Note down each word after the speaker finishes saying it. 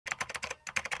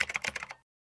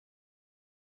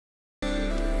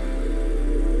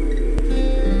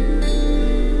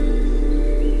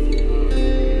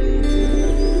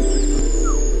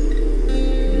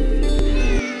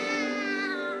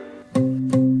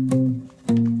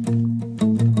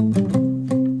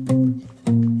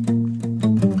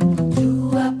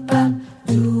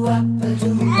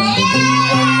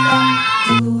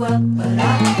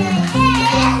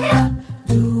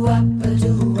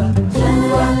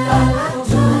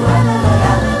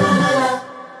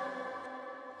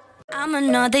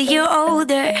another year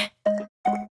older.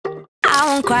 I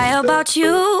won't cry about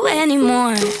you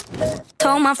anymore.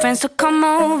 Told my friends to come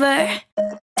over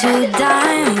to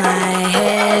dye my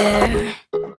hair.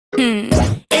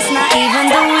 It's not even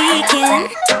the weekend,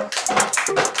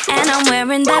 and I'm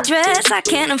wearing that dress I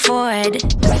can't afford.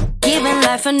 Giving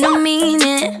life a new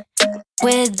meaning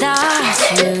without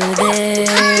you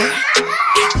there.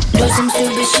 Do some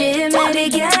stupid shit,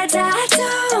 maybe get a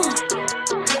tattoo.